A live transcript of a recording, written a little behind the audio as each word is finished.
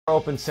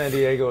Open San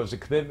Diego is a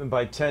commitment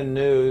by 10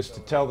 News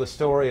to tell the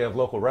story of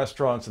local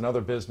restaurants and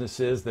other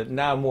businesses that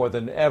now more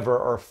than ever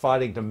are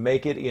fighting to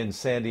make it in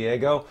San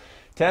Diego.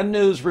 10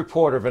 News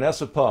reporter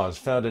Vanessa Paz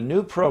found a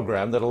new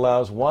program that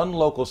allows one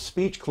local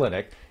speech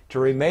clinic to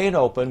remain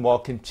open while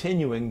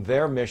continuing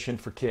their mission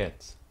for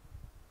kids.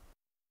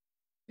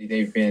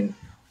 They've been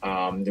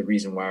the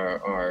reason why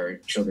our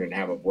children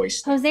have a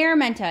voice. Jose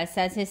Armenta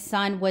says his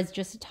son was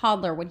just a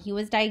toddler when he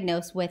was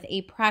diagnosed with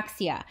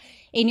apraxia,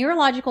 a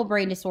neurological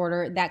brain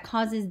disorder that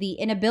causes the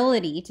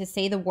inability to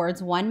say the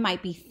words one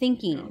might be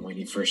thinking. When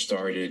he first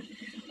started,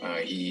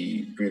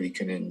 he really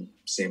couldn't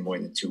say more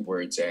than 2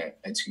 words at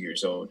 2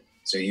 years old.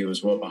 So he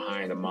was well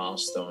behind a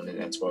milestone, and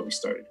that's why we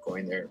started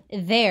going there.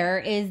 There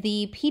is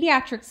the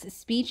pediatrics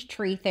speech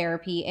tree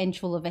therapy in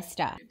Chula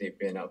Vista. They've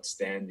been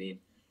outstanding.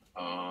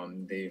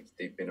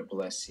 They've been a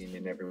blessing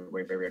in every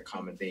way, very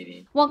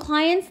accommodating. While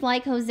clients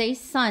like Jose's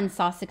son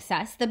saw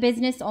success, the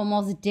business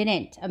almost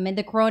didn't amid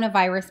the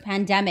coronavirus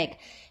pandemic.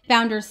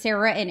 Founders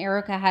Sarah and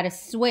Erica had to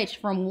switch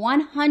from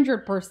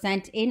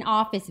 100%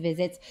 in-office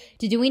visits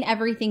to doing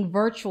everything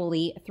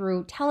virtually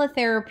through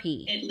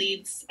teletherapy. It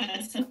leads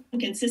some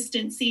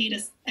consistency to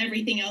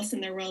everything else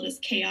in their world is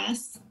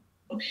chaos.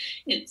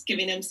 It's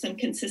giving them some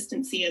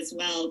consistency as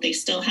well. They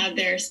still have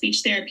their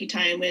speech therapy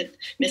time with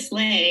Miss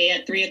Lay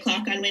at 3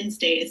 o'clock on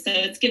Wednesdays. So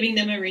it's giving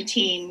them a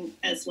routine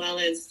as well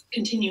as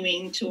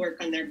continuing to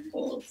work on their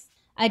goals.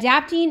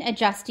 Adapting,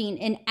 adjusting,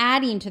 and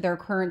adding to their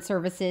current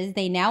services,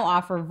 they now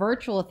offer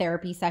virtual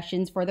therapy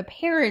sessions for the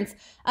parents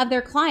of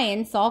their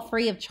clients, all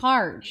free of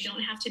charge. You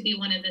don't have to be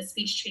one of the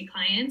speech tree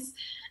clients.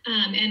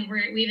 And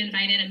we've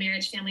invited a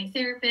marriage family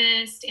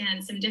therapist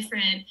and some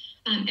different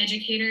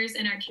educators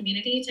in our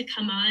community to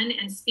come on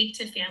and speak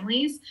to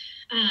families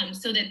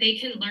so that they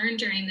can learn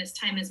during this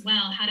time as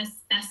well how to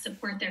best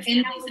support their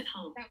families at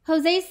home.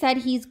 Jose said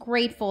he's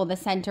grateful the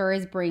center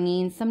is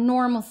bringing some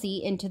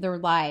normalcy into their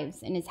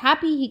lives and is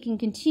happy he can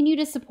continue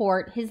to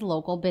support his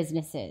local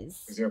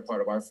businesses. Because they're a part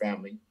of our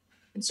family.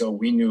 And so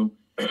we knew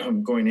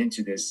going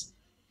into this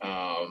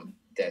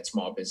that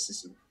small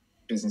businesses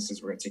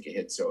were going to take a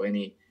hit. So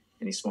any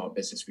small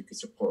business we could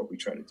support, we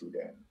try to do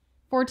that.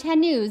 For 10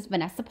 News,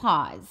 Vanessa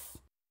Paz.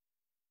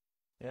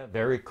 Yeah,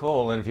 very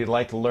cool. And if you'd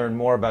like to learn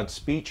more about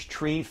speech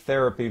tree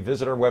therapy,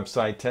 visit our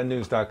website,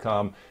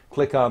 10news.com.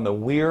 Click on the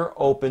We're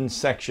Open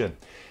section.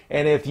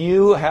 And if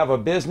you have a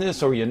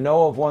business or you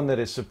know of one that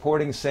is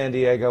supporting San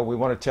Diego, we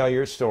want to tell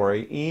your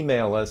story.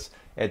 Email us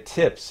at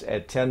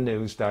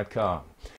tips@10news.com.